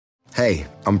Hey,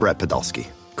 I'm Brett Podolsky,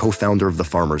 co-founder of The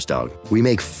Farmer's Dog. We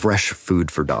make fresh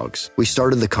food for dogs. We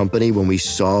started the company when we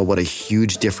saw what a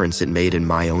huge difference it made in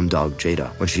my own dog, Jada,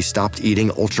 when she stopped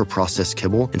eating ultra-processed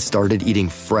kibble and started eating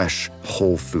fresh,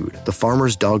 whole food. The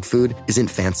Farmer's Dog food isn't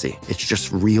fancy. It's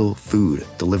just real food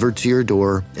delivered to your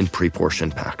door in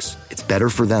pre-portioned packs. It's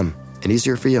better for them and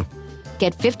easier for you.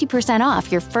 Get 50%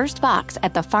 off your first box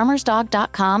at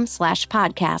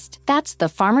thefarmersdog.com/podcast. That's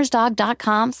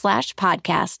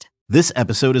thefarmersdog.com/podcast. This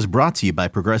episode is brought to you by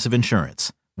Progressive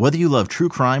Insurance. Whether you love true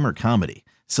crime or comedy,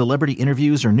 celebrity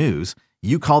interviews or news,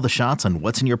 you call the shots on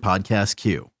what's in your podcast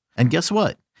queue. And guess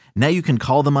what? Now you can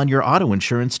call them on your auto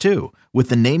insurance too with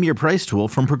the Name Your Price tool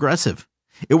from Progressive.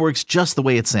 It works just the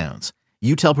way it sounds.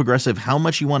 You tell Progressive how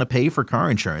much you want to pay for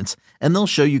car insurance, and they'll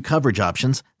show you coverage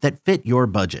options that fit your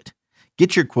budget.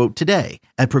 Get your quote today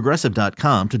at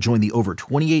Progressive.com to join the over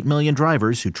 28 million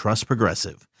drivers who trust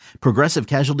Progressive. Progressive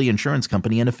Casualty Insurance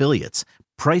Company and Affiliates.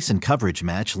 Price and coverage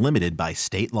match limited by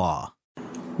state law.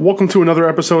 Welcome to another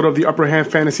episode of the Upper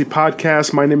Hand Fantasy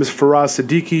Podcast. My name is Faraz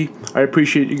Siddiqui. I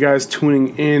appreciate you guys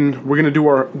tuning in. We're going to do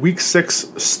our Week 6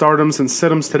 stardoms and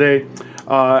situms today.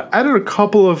 Added a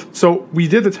couple of... So we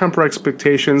did the temper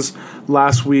expectations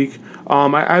last week.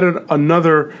 I added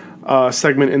another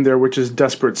segment in there, which is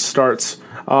desperate starts.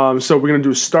 So we're going to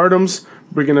do stardoms.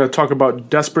 We're going to talk about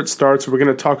desperate starts. We're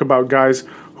going to talk about guys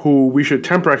who we should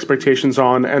temper expectations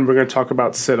on, and we're going to talk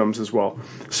about situms as well.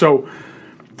 So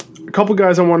a couple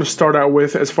guys I want to start out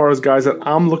with as far as guys that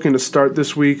I'm looking to start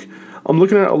this week. I'm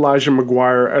looking at Elijah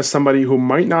McGuire as somebody who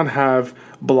might not have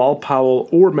Bilal Powell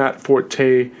or Matt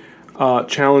Forte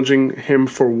challenging him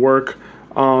for work.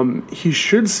 He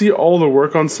should see all the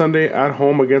work on Sunday at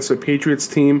home against a Patriots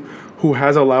team who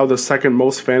has allowed the second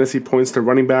most fantasy points to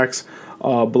running backs.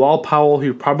 Bilal Powell,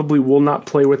 he probably will not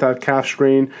play with that calf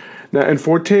strain. Now, and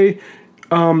Forte,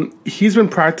 he's been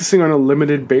practicing on a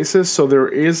limited basis, so there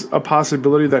is a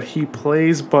possibility that he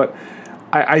plays, but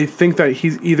I think that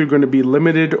he's either going to be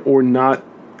limited or not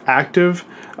active,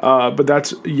 but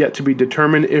that's yet to be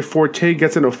determined. If Forte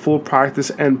gets in a full practice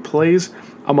and plays,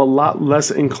 I'm a lot less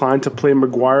inclined to play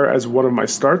McGuire as one of my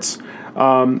starts.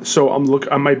 So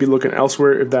I might be looking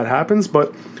elsewhere if that happens.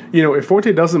 But if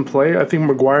Forte doesn't play, I think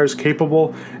McGuire is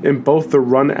capable in both the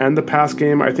run and the pass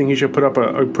game. I think he should put up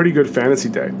a pretty good fantasy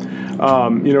day.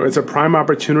 It's a prime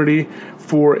opportunity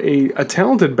for a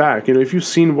talented back. If you've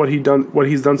seen what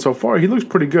he's done so far, he looks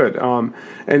pretty good. And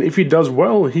if he does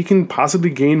well, he can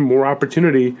possibly gain more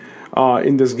opportunity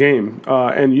in this game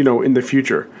and in the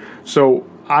future. So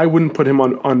I wouldn't put him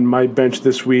on my bench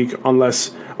this week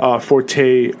unless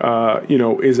Forte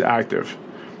is active.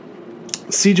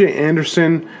 CJ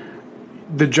Anderson,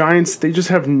 the Giants, they just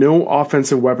have no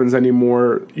offensive weapons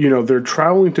anymore. They're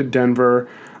traveling to Denver.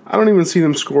 I don't even see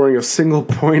them scoring a single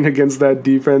point against that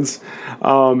defense.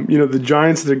 The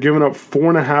Giants, they're giving up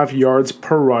 4.5 yards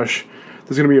per rush.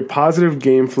 There's going to be a positive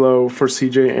game flow for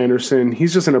CJ Anderson.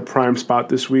 He's just in a prime spot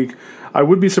this week. I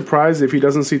would be surprised if he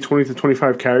doesn't see 20 to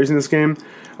 25 carries in this game.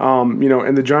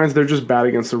 And the Giants, they're just bad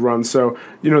against the run. So,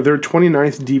 they're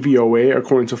 29th DVOA,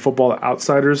 according to Football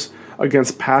Outsiders,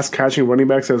 against pass-catching running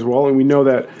backs as well. And we know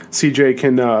that CJ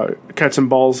can catch some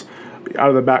balls out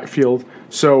of the backfield.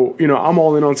 So, I'm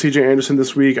all in on CJ Anderson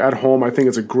this week at home. I think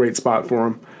it's a great spot for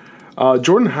him.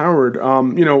 Jordan Howard,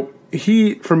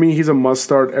 for me, he's a must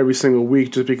start every single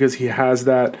week just because he has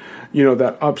that,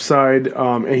 that upside,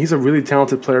 and he's a really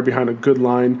talented player behind a good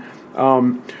line.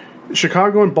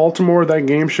 Chicago and Baltimore, that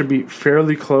game should be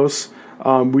fairly close.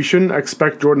 We shouldn't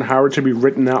expect Jordan Howard to be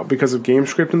written out because of game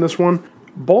script in this one.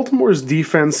 Baltimore's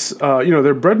defense,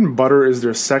 their bread and butter is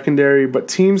their secondary, but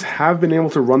teams have been able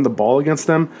to run the ball against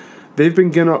them. They've been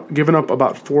giving up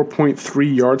about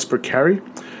 4.3 yards per carry.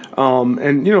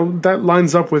 That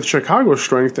lines up with Chicago's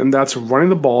strength, and that's running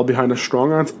the ball behind a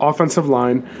strong offensive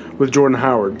line with Jordan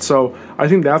Howard. So I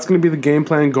think that's going to be the game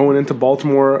plan going into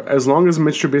Baltimore. As long as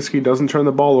Mitch Trubisky doesn't turn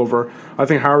the ball over, I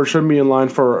think Howard should be in line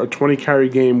for a 20-carry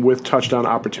game with touchdown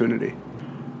opportunity.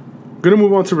 Going to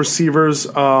move on to receivers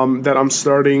that I'm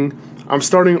starting. I'm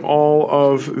starting all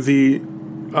of the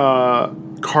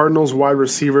Cardinals wide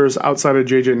receivers outside of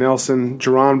J.J. Nelson,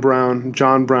 Jerron Brown,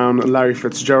 John Brown, and Larry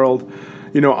Fitzgerald.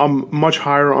 I'm much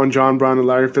higher on John Brown and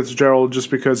Larry Fitzgerald just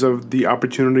because of the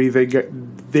opportunity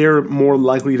they're more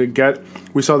likely to get.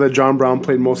 We saw that John Brown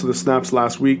played most of the snaps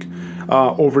last week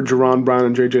over Jerron Brown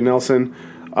and J.J. Nelson.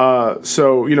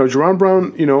 Jerron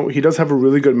Brown, he does have a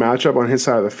really good matchup on his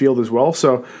side of the field as well.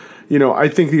 So, I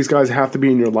think these guys have to be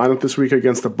in your lineup this week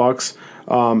against the Bucs.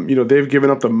 They've given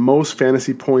up the most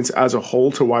fantasy points as a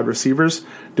whole to wide receivers,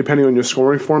 depending on your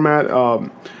scoring format.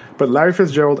 But Larry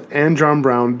Fitzgerald and John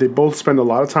Brown, they both spend a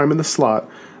lot of time in the slot,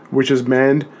 which is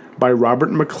manned by Robert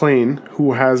McClain,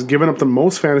 who has given up the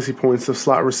most fantasy points to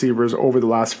slot receivers over the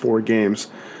last 4 games.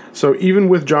 So even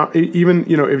with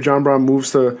if John Brown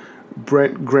moves to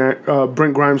Brent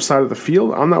Grimes' side of the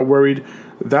field, I'm not worried.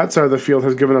 That side of the field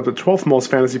has given up the 12th most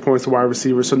fantasy points to wide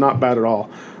receivers, so not bad at all.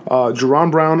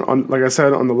 Jerron Brown, like I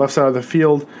said, on the left side of the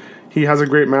field, he has a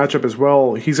great matchup as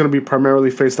well. He's going to be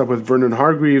primarily faced up with Vernon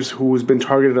Hargreaves, who's been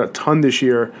targeted a ton this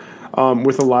year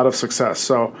with a lot of success.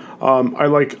 So I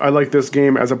like this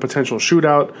game as a potential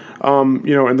shootout.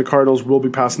 And the Cardinals will be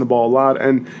passing the ball a lot,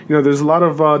 and there's a lot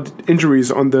of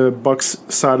injuries on the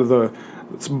Bucs side of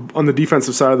on the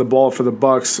defensive side of the ball for the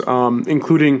Bucs,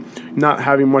 including not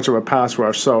having much of a pass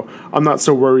rush. So I'm not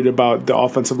so worried about the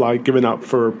offensive line giving up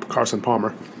for Carson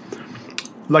Palmer,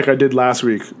 like I did last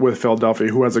week with Philadelphia,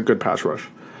 who has a good pass rush.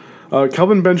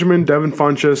 Kelvin Benjamin, Devin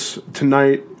Funchess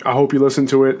tonight. I hope you listen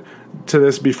to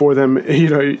this before them,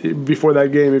 before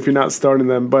that game if you're not starting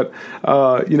them. But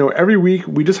every week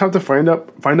we just have to find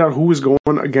out who is going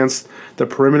against the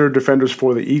perimeter defenders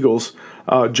for the Eagles.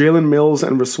 Jalen Mills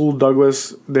and Rasul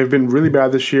Douglas, they've been really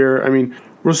bad this year. I mean,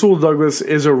 Rasul Douglas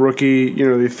is a rookie.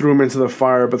 They threw him into the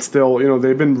fire, but still,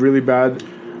 they've been really bad.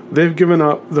 They've given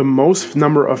up the most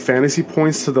number of fantasy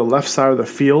points to the left side of the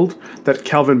field that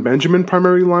Kelvin Benjamin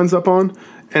primarily lines up on,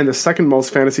 and the second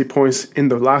most fantasy points in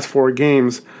the last 4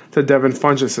 games to Devin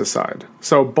Funchess' side.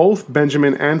 So both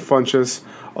Benjamin and Funchess,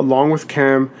 along with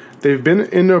Cam, they've been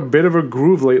in a bit of a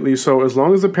groove lately. So as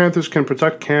long as the Panthers can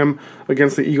protect Cam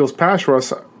against the Eagles' pass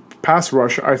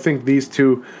rush, I think these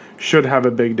two should have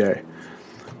a big day.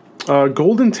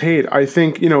 Golden Tate, I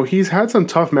think, he's had some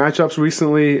tough matchups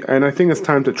recently, and I think it's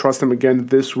time to trust him again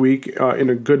this week in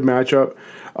a good matchup.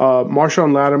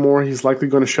 Marshawn Lattimore, he's likely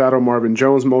going to shadow Marvin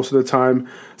Jones most of the time,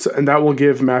 and that will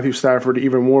give Matthew Stafford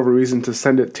even more of a reason to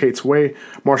send it Tate's way.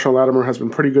 Marshawn Lattimore has been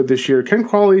pretty good this year. Ken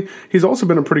Crawley, he's also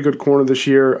been a pretty good corner this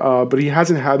year, but he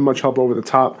hasn't had much help over the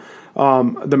top.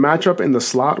 The matchup in the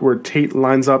slot where Tate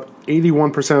lines up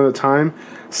 81% of the time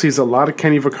sees a lot of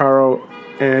Kenny Vaccaro,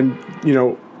 and,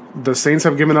 the Saints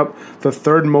have given up the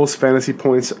 3rd most fantasy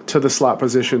points to the slot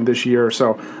position this year,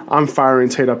 so I'm firing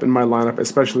Tate up in my lineup,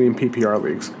 especially in PPR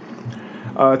leagues.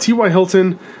 T.Y.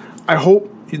 Hilton, I hope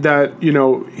that,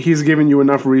 he's given you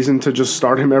enough reason to just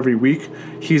start him every week.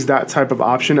 He's that type of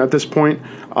option at this point.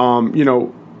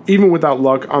 Even without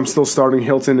luck, I'm still starting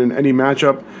Hilton in any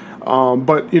matchup.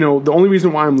 But the only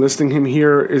reason why I'm listing him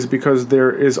here is because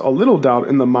there is a little doubt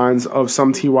in the minds of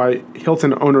some T.Y.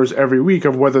 Hilton owners every week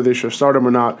of whether they should start him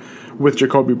or not with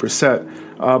Jacoby Brissett.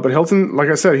 But Hilton, like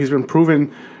I said, he's proven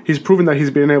that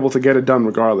he's been able to get it done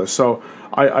regardless. So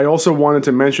I also wanted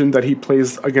to mention that he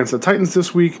plays against the Titans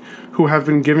this week, who have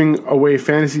been giving away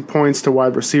fantasy points to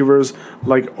wide receivers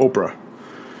like Oprah.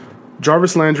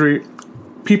 Jarvis Landry,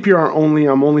 PPR only.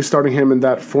 I'm only starting him in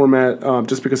that format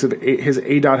just because his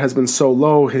ADOT has been so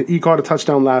low. He caught a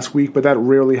touchdown last week, but that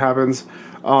rarely happens.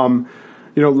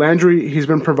 Landry, he's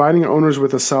been providing owners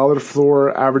with a solid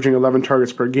floor, averaging 11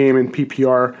 targets per game in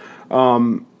PPR.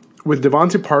 With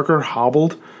Devontae Parker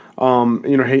hobbled,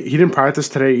 he didn't practice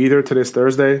today either. Today's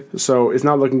Thursday, so it's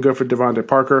not looking good for Devontae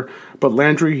Parker. But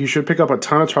Landry, he should pick up a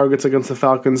ton of targets against the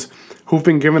Falcons, who've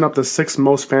been giving up the 6th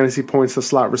most fantasy points to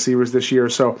slot receivers this year.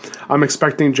 So I'm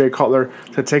expecting Jay Cutler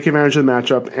to take advantage of the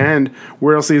matchup. And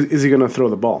where else is he going to throw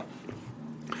the ball?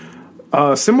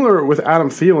 Similar with Adam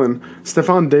Thielen,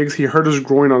 Stephon Diggs, he hurt his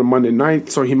groin on Monday night,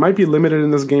 so he might be limited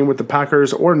in this game with the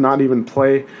Packers or not even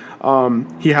play.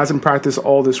 He hasn't practiced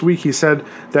all this week. He said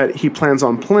that he plans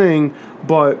on playing,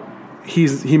 but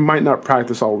he might not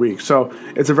practice all week. So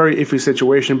it's a very iffy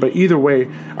situation. But either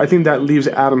way, I think that leaves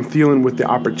Adam Thielen with the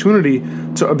opportunity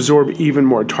to absorb even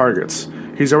more targets.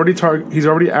 He's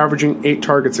already averaging 8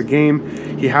 targets a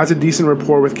game. He has a decent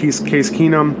rapport with Case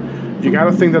Keenum. You got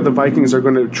to think that the Vikings are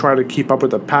going to try to keep up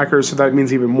with the Packers, so that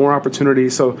means even more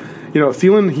opportunity. So,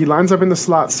 Thielen, he lines up in the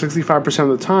slot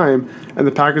 65% of the time, and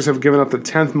the Packers have given up the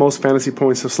 10th most fantasy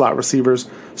points to slot receivers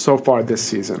so far this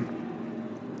season.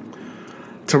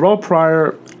 Terrell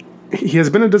Pryor, he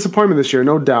has been a disappointment this year,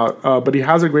 no doubt, but he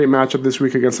has a great matchup this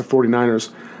week against the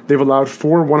 49ers. They've allowed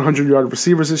 4 100-yard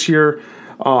receivers this year.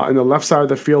 And the left side of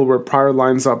the field where Pryor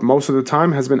lines up most of the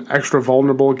time has been extra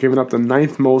vulnerable, giving up the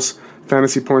 9th most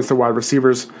fantasy points to wide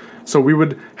receivers. So we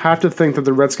would have to think that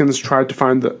the Redskins tried to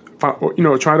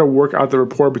try to work out the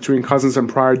rapport between Cousins and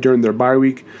Pryor during their bye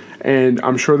week, and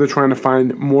I'm sure they're trying to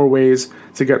find more ways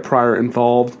to get Pryor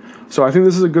involved. So I think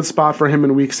this is a good spot for him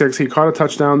in Week 6. He caught a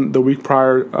touchdown the week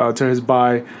prior to his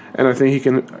bye, and I think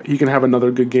he can have another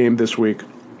good game this week.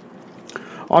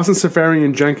 Austin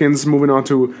Seferian-Jenkins, moving on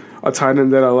to a tight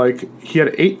end that I like. He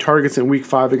had 8 targets in Week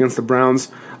 5 against the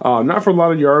Browns. Not for a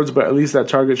lot of yards, but at least that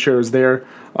target share is there.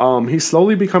 He's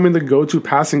slowly becoming the go-to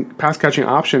pass catching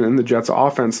option in the Jets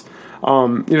offense.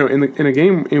 In a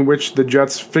game in which the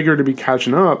Jets figure to be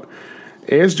catching up,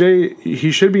 ASJ,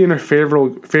 he should be in a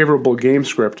favorable game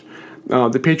script.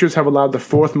 The Patriots have allowed the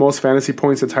 4th most fantasy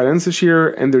points to tight ends this year,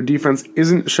 and their defense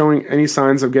isn't showing any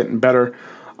signs of getting better.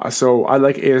 So I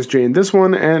like ASJ in this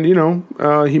one, and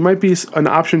he might be an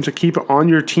option to keep on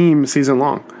your team season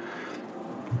long.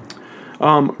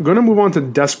 Going to move on to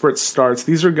desperate starts.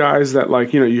 These are guys that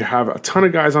you have a ton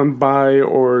of guys on bye,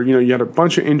 or you had a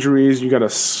bunch of injuries. You gotta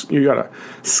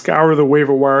scour the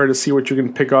waiver wire to see what you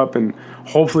can pick up and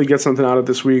hopefully get something out of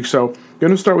this week. So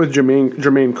going to start with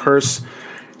Jermaine Kearse.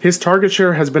 His target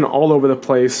share has been all over the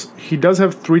place. He does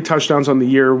have 3 touchdowns on the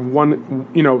year.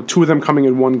 2 of them coming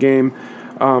in one game.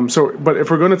 But if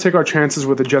we're going to take our chances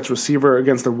with the Jets receiver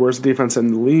against the worst defense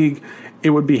in the league, it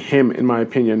would be him, in my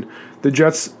opinion. The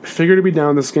Jets figure to be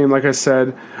down this game, like I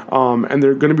said, and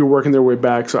they're going to be working their way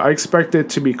back. So I expect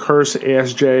it to be Kearse,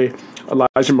 ASJ,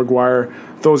 Elijah McGuire.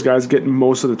 Those guys get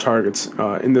most of the targets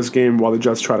in this game while the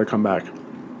Jets try to come back.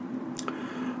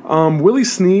 Willie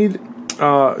Snead,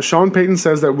 Sean Payton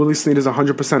says that Willie Snead is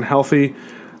 100% healthy.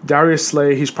 Darius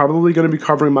Slay, he's probably going to be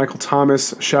covering Michael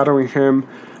Thomas, shadowing him.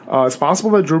 It's possible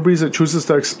that Drew Brees chooses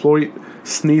to exploit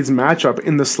Snead's matchup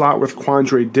in the slot with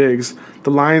Quandre Diggs.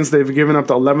 The Lions, they've given up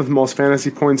the 11th most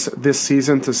fantasy points this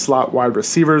season to slot wide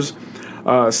receivers.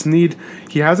 Snead,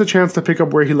 he has a chance to pick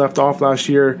up where he left off last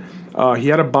year. He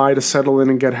had a bye to settle in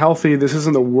and get healthy. This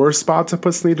isn't the worst spot to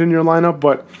put Snead in your lineup,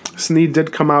 but Snead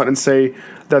did come out and say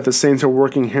that the Saints are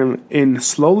working him in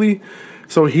slowly.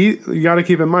 So you got to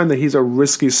keep in mind that he's a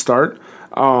risky start.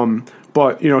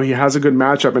 But, he has a good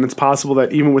matchup, and it's possible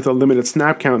that even with a limited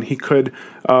snap count, he could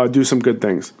do some good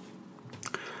things.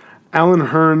 Allen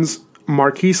Hurns,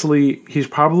 Marquise Lee, he's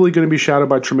probably going to be shadowed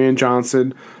by Tremaine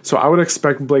Johnson, so I would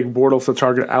expect Blake Bortles to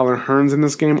target Allen Hurns in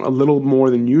this game a little more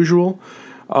than usual.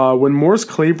 When Morris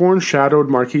Claiborne shadowed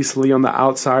Marquise Lee on the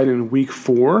outside in Week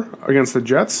 4 against the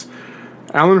Jets,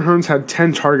 Allen Hurns had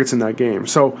 10 targets in that game.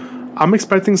 So I'm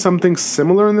expecting something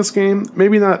similar in this game.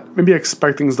 Maybe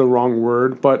expecting is the wrong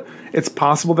word, but it's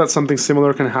possible that something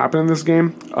similar can happen in this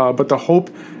game. But the hope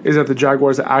is that the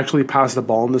Jaguars actually pass the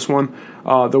ball in this one.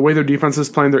 The way their defense is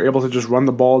playing, they're able to just run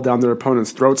the ball down their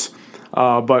opponent's throats.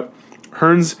 But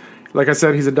Hurns, like I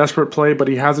said, he's a desperate play, but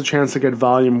he has a chance to get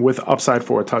volume with upside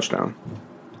for a touchdown.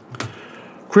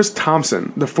 Chris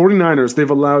Thompson, the 49ers, they've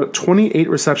allowed 28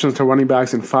 receptions to running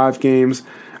backs in 5 games,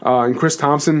 and Chris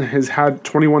Thompson has had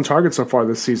 21 targets so far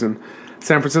this season.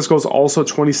 San Francisco is also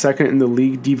 22nd in the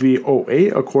league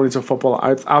DVOA, according to Football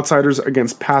Outsiders,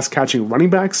 against pass-catching running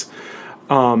backs.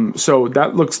 So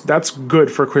that's good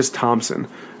for Chris Thompson.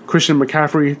 Christian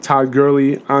McCaffrey, Todd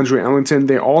Gurley, Andre Ellington,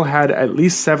 they all had at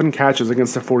least 7 catches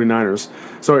against the 49ers.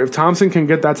 So if Thompson can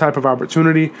get that type of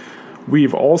opportunity,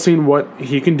 we've all seen what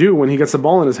he can do when he gets the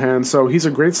ball in his hands, so he's a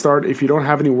great start if you don't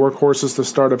have any workhorses to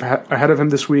start ahead of him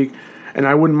this week, and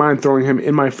I wouldn't mind throwing him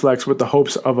in my flex with the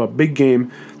hopes of a big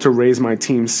game to raise my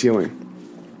team's ceiling.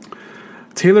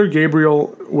 Taylor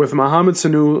Gabriel, with Mohamed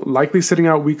Sanu likely sitting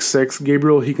out Week 6,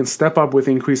 Gabriel, he can step up with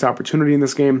increased opportunity in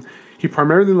this game. He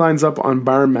primarily lines up on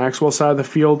Byron Maxwell's side of the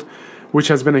field, which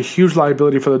has been a huge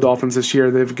liability for the Dolphins this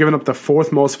year. They've given up the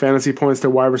 4th most fantasy points to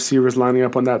wide receivers lining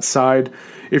up on that side.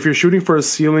 If you're shooting for a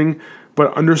ceiling,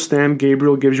 but understand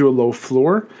Gabriel gives you a low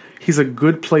floor, he's a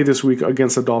good play this week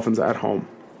against the Dolphins at home.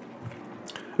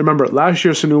 Remember, last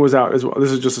year Sanu was out as well.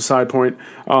 This is just a side point,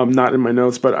 not in my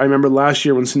notes, but I remember last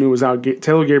year when Sanu was out,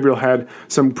 Taylor Gabriel had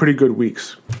some pretty good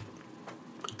weeks.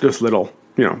 Just little,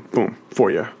 boom,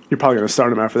 for you. You're probably going to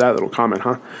start him after that little comment,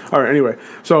 huh? All right, anyway.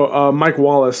 So Mike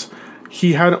Wallace,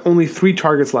 he had only 3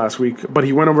 targets last week, but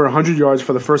he went over 100 yards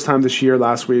for the first time this year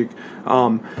last week.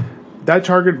 That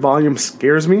target volume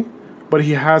scares me, but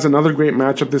he has another great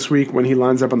matchup this week when he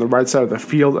lines up on the right side of the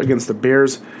field against the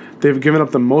Bears. They've given up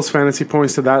the most fantasy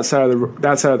points to that side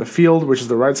of the field, which is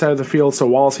the right side of the field. So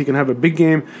Wallace, he can have a big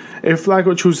game if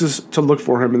Flacco chooses to look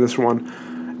for him in this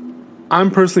one.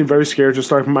 I'm personally very scared to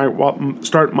start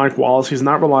Mike Wallace. He's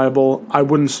not reliable. I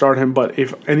wouldn't start him, but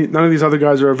if none of these other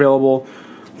guys are available,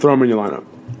 throw him in your lineup.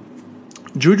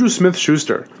 Juju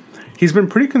Smith-Schuster. He's been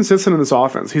pretty consistent in this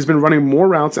offense. He's been running more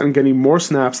routes and getting more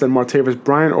snaps than Martavis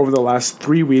Bryant over the last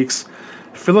 3 weeks.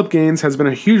 Phillip Gaines has been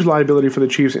a huge liability for the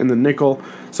Chiefs in the nickel.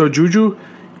 So Juju,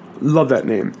 love that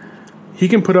name. He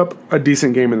can put up a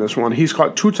decent game in this one. He's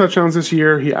caught 2 touchdowns this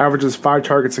year. He averages 5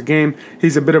 targets a game.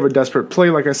 He's a bit of a desperate play,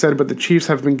 like I said, but the Chiefs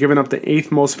have been giving up the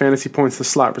 8th most fantasy points to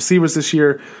slot receivers this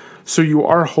year. So you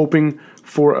are hoping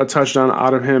for a touchdown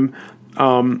out of him.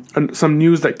 And some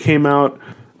news that came out.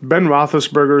 Ben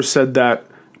Roethlisberger said that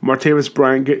Martavis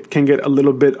Bryant can get a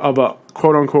little bit of a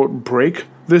quote-unquote break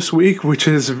this week, which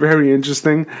is very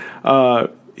interesting.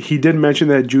 He did mention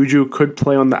that Juju could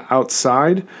play on the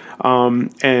outside,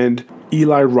 and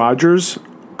Eli Rogers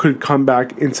could come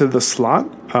back into the slot.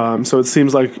 So it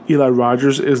seems like Eli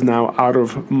Rogers is now out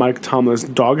of Mike Tomlin's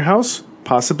doghouse,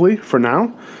 possibly, for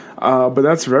now. But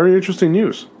that's very interesting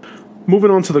news.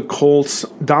 Moving on to the Colts,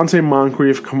 Dante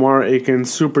Moncrief, Kamara Aiken,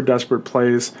 super desperate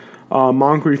plays.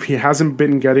 Moncrief, he hasn't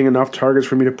been getting enough targets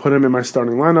for me to put him in my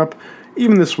starting lineup.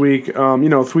 Even this week,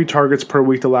 3 targets per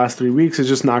week the last 3 weeks is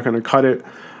just not going to cut it.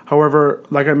 However,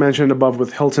 like I mentioned above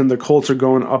with Hilton, the Colts are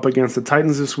going up against the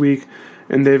Titans this week,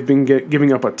 and they've been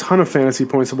giving up a ton of fantasy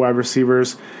points to wide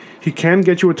receivers. He can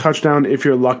get you a touchdown if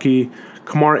you're lucky.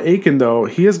 Kamara Aiken, though,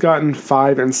 he has gotten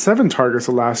 5 and 7 targets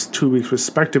the last 2 weeks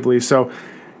respectively. So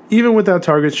even with that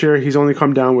target share, he's only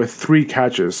come down with 3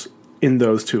 catches in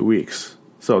those 2 weeks.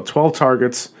 So 12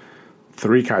 targets,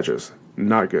 3 catches.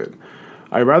 Not good.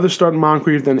 I'd rather start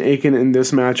Moncrief than Aiken in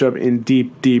this matchup in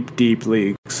deep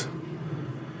leagues.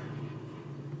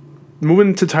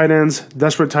 Moving to tight ends,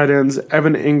 desperate tight ends,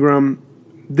 Evan Ingram.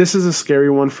 This is a scary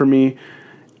one for me.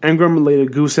 Ingram laid a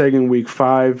goose egg in week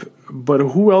 5, but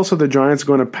who else are the Giants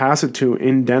going to pass it to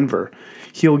in Denver?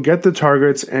 He'll get the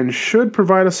targets and should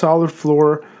provide a solid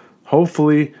floor,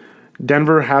 hopefully.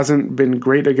 Denver hasn't been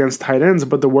great against tight ends,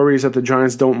 but the worry is that the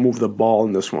Giants don't move the ball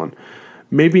in this one.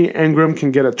 Maybe Ingram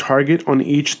can get a target on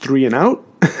each 3 and out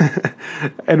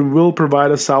and will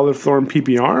provide a solid floor in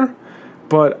PPR,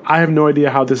 but I have no idea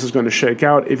how this is going to shake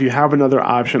out. If you have another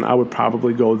option, I would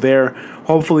probably go there.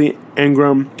 Hopefully,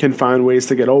 Ingram can find ways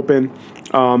to get open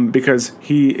because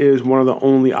he is one of the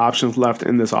only options left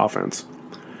in this offense.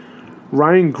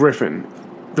 Ryan Griffin.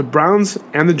 The Browns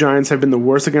and the Giants have been the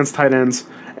worst against tight ends,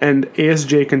 and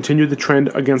ASJ continued the trend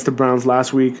against the Browns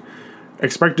last week.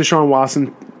 Expect Deshaun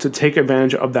Watson to take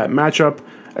advantage of that matchup,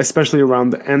 especially around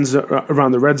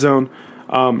the red zone.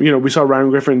 We saw Ryan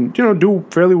Griffin, do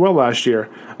fairly well last year.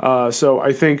 So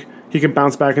I think he can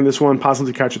bounce back in this one,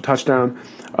 possibly catch a touchdown.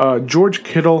 George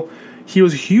Kittle, he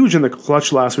was huge in the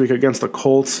clutch last week against the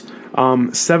Colts.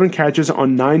 7 catches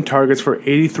on 9 targets for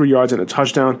 83 yards and a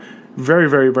touchdown. Very,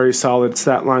 very, very solid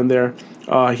stat line there.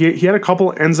 He had a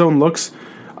couple end zone looks.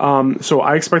 So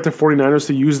I expect the 49ers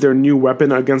to use their new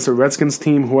weapon against the Redskins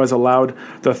team, who has allowed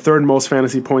the 3rd most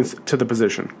fantasy points to the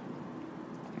position.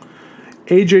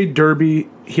 AJ Derby,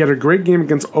 he had a great game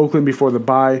against Oakland before the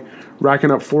bye,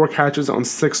 racking up 4 catches on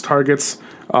 6 targets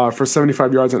for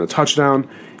 75 yards and a touchdown.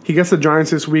 He gets the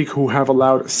Giants this week, who have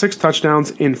allowed 6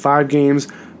 touchdowns in 5 games,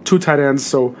 2 tight ends,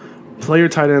 so play your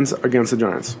tight ends against the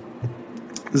Giants.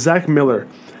 Zach Miller.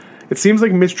 It seems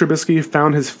like Mitch Trubisky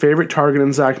found his favorite target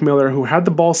in Zach Miller, who had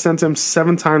the ball sent to him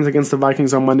 7 times against the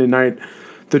Vikings on Monday night.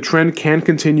 The trend can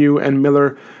continue, and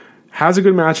Miller has a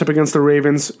good matchup against the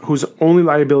Ravens, whose only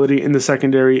liability in the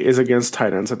secondary is against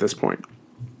tight ends at this point.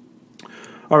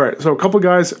 All right, so a couple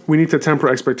guys we need to temper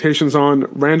expectations on.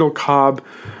 Randall Cobb,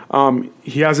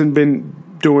 he hasn't been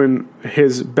doing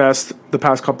his best the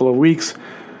past couple of weeks.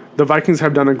 The Vikings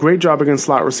have done a great job against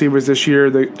slot receivers this year.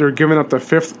 They're giving up the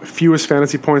 5th fewest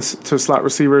fantasy points to slot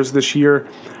receivers this year.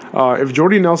 If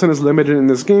Jordy Nelson is limited in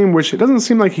this game, which it doesn't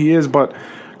seem like he is, but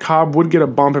Cobb would get a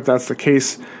bump if that's the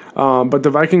case. But the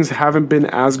Vikings haven't been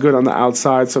as good on the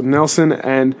outside. So Nelson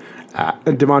and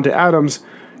Devontae Adams,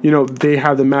 they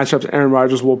have the matchups Aaron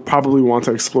Rodgers will probably want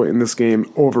to exploit in this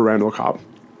game over Randall Cobb.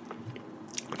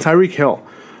 Tyreek Hill.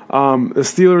 The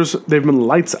Steelers, they've been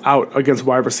lights out against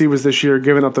wide receivers this year,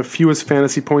 giving up the fewest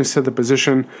fantasy points to the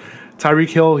position. Tyreek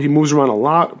Hill, he moves around a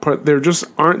lot, but there just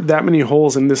aren't that many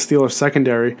holes in this Steelers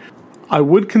secondary. I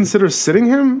would consider sitting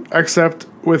him, except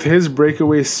with his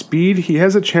breakaway speed, he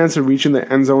has a chance of reaching the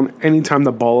end zone anytime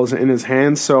the ball is in his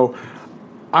hands. So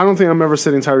I don't think I'm ever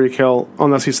sitting Tyreek Hill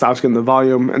unless he stops getting the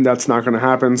volume, and that's not going to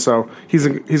happen. So he's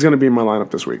going to be in my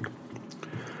lineup this week.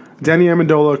 Danny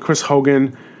Amendola, Chris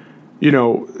Hogan.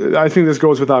 I think this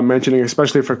goes without mentioning,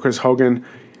 especially for Chris Hogan.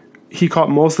 He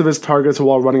caught most of his targets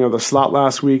while running out the slot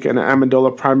last week, and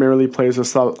Amendola primarily plays the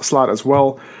slot as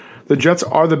well. The Jets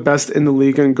are the best in the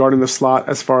league in guarding the slot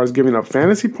as far as giving up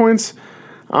fantasy points.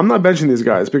 I'm not benching these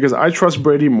guys because I trust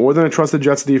Brady more than I trust the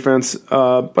Jets defense,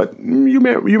 but you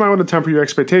might want to temper your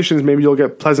expectations. Maybe you'll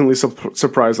get pleasantly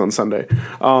surprised on Sunday.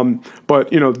 But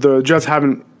the Jets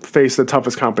haven't faced the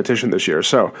toughest competition this year,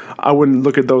 so I wouldn't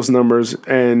look at those numbers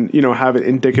and have it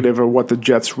indicative of what the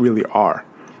Jets really are.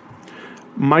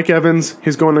 Mike Evans,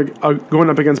 he's going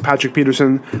up against Patrick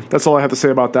Peterson. That's all I have to say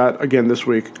about that again this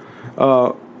week.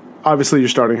 Obviously, you're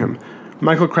starting him.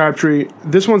 Michael Crabtree,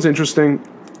 this one's interesting.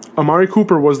 Amari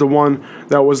Cooper was the one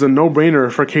that was the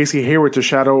no-brainer for Casey Hayward to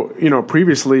shadow,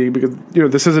 previously, because,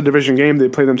 this is a division game. They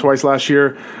played them twice last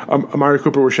year. Amari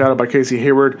Cooper was shadowed by Casey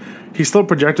Hayward. He's still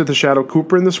projected to shadow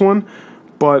Cooper in this one,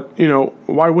 but,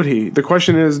 why would he? The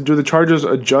question is, do the Chargers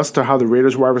adjust to how the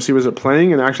Raiders wide receivers are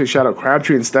playing and actually shadow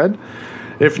Crabtree instead?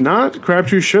 If not,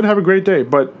 Crabtree should have a great day,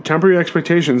 but temper your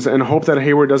expectations and hope that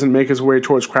Hayward doesn't make his way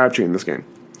towards Crabtree in this game.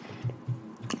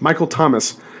 Michael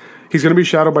Thomas. He's going to be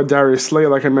shadowed by Darius Slay,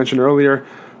 like I mentioned earlier.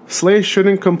 Slay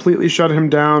shouldn't completely shut him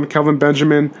down. Kelvin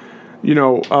Benjamin, you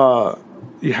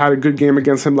had a good game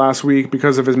against him last week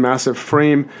because of his massive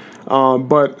frame.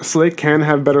 But Slay can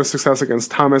have better success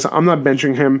against Thomas. I'm not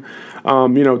benching him.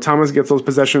 Thomas gets those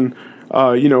possession,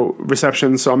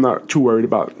 receptions, so I'm not too worried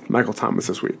about Michael Thomas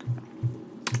this week.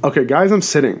 Okay, guys,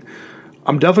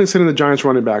 I'm definitely sitting the Giants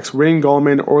running backs. Wayne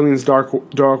Gallman, Orleans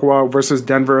Darkwa versus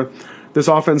Denver. This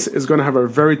offense is going to have a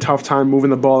very tough time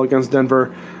moving the ball against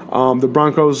Denver. The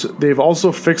Broncos, they've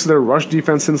also fixed their rush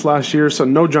defense since last year, so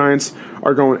no Giants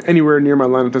are going anywhere near my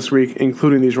lineup this week,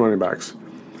 including these running backs.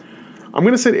 I'm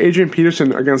going to sit Adrian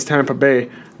Peterson against Tampa Bay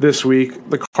this week.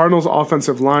 The Cardinals'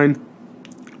 offensive line,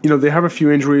 they have a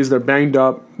few injuries. They're banged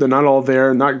up. They're not all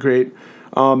there. Not great.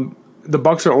 The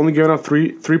Bucs are only giving up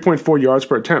 3.4 yards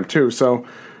per attempt, too, so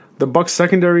the Bucs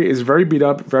secondary is very beat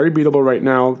up, very beatable right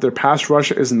now. Their pass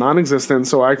rush is non-existent,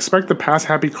 so I expect the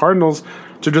pass-happy Cardinals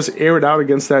to just air it out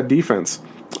against that defense.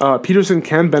 Peterson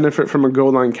can benefit from a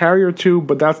goal line carry or two,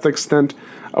 but that's the extent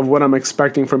of what I'm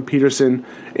expecting from Peterson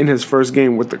in his first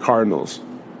game with the Cardinals.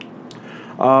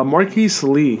 Marquise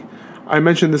Lee. I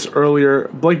mentioned this earlier.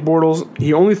 Blake Bortles,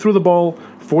 he only threw the ball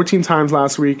 14 times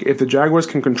last week. If the Jaguars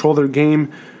can control their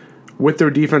game with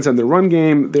their defense and their run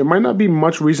game, there might not be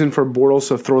much reason for Bortles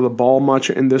to throw the ball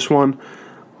much in this one.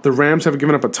 The Rams have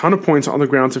given up a ton of points on the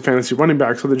ground to fantasy running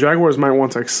backs, so the Jaguars might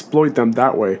want to exploit them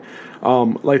that way,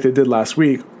 like they did last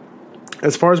week.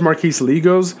 As far as Marquise Lee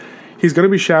goes, he's going to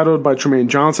be shadowed by Tremaine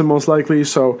Johnson most likely,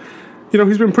 so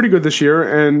he's been pretty good this year,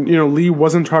 and Lee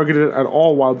wasn't targeted at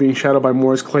all while being shadowed by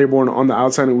Morris Claiborne on the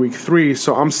outside in week 3,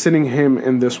 so I'm sitting him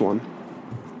in this one.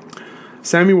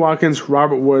 Sammy Watkins,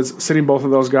 Robert Woods, sitting both of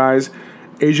those guys.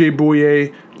 AJ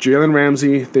Bouye, Jalen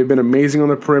Ramsey, they've been amazing on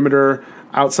the perimeter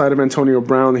outside of Antonio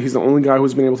Brown. He's the only guy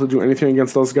who's been able to do anything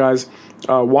against those guys.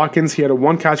 Watkins, he had a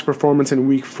one-catch performance in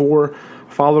week 4,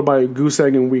 followed by a goose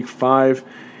egg in week 5.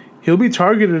 He'll be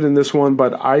targeted in this one,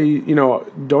 but I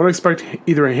don't expect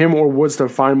either him or Woods to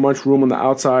find much room on the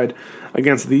outside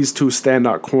against these two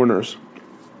standout corners.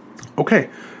 Okay,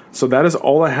 so that is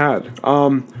all I had.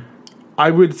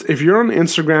 If you're on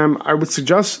Instagram, I would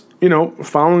suggest,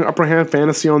 following Upper Hand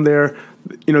Fantasy on there.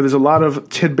 There's a lot of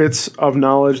tidbits of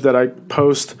knowledge that I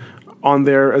post on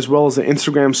there, as well as the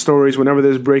Instagram stories. Whenever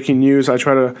there's breaking news, I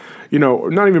try to,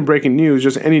 not even breaking news,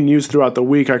 just any news throughout the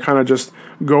week, I kind of just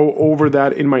go over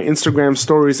that in my Instagram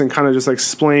stories and kind of just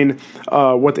explain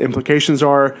what the implications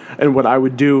are and what I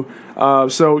would do.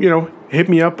 So, hit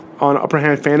me up on Upper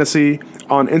Hand Fantasy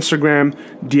on Instagram,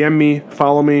 DM me,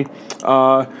 follow me.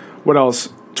 What else?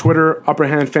 Twitter's Upper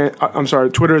Hand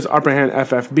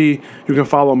FFB. You can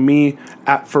follow me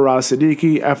at Faraz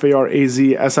Siddiqui,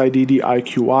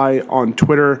 FarazSiddiqui on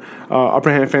Twitter,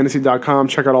 upperhandfantasy.com.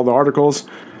 Check out all the articles.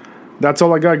 That's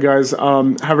all I got, guys.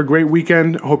 Have a great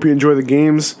weekend. Hope you enjoy the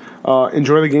games.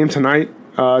 Enjoy the game tonight.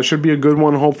 Should be a good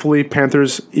one, hopefully.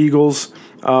 Panthers, Eagles.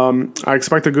 I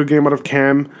expect a good game out of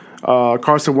Cam.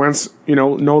 Carson Wentz,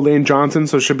 no Lane Johnson,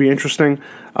 so it should be interesting.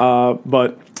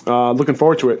 But looking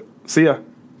forward to it. See ya.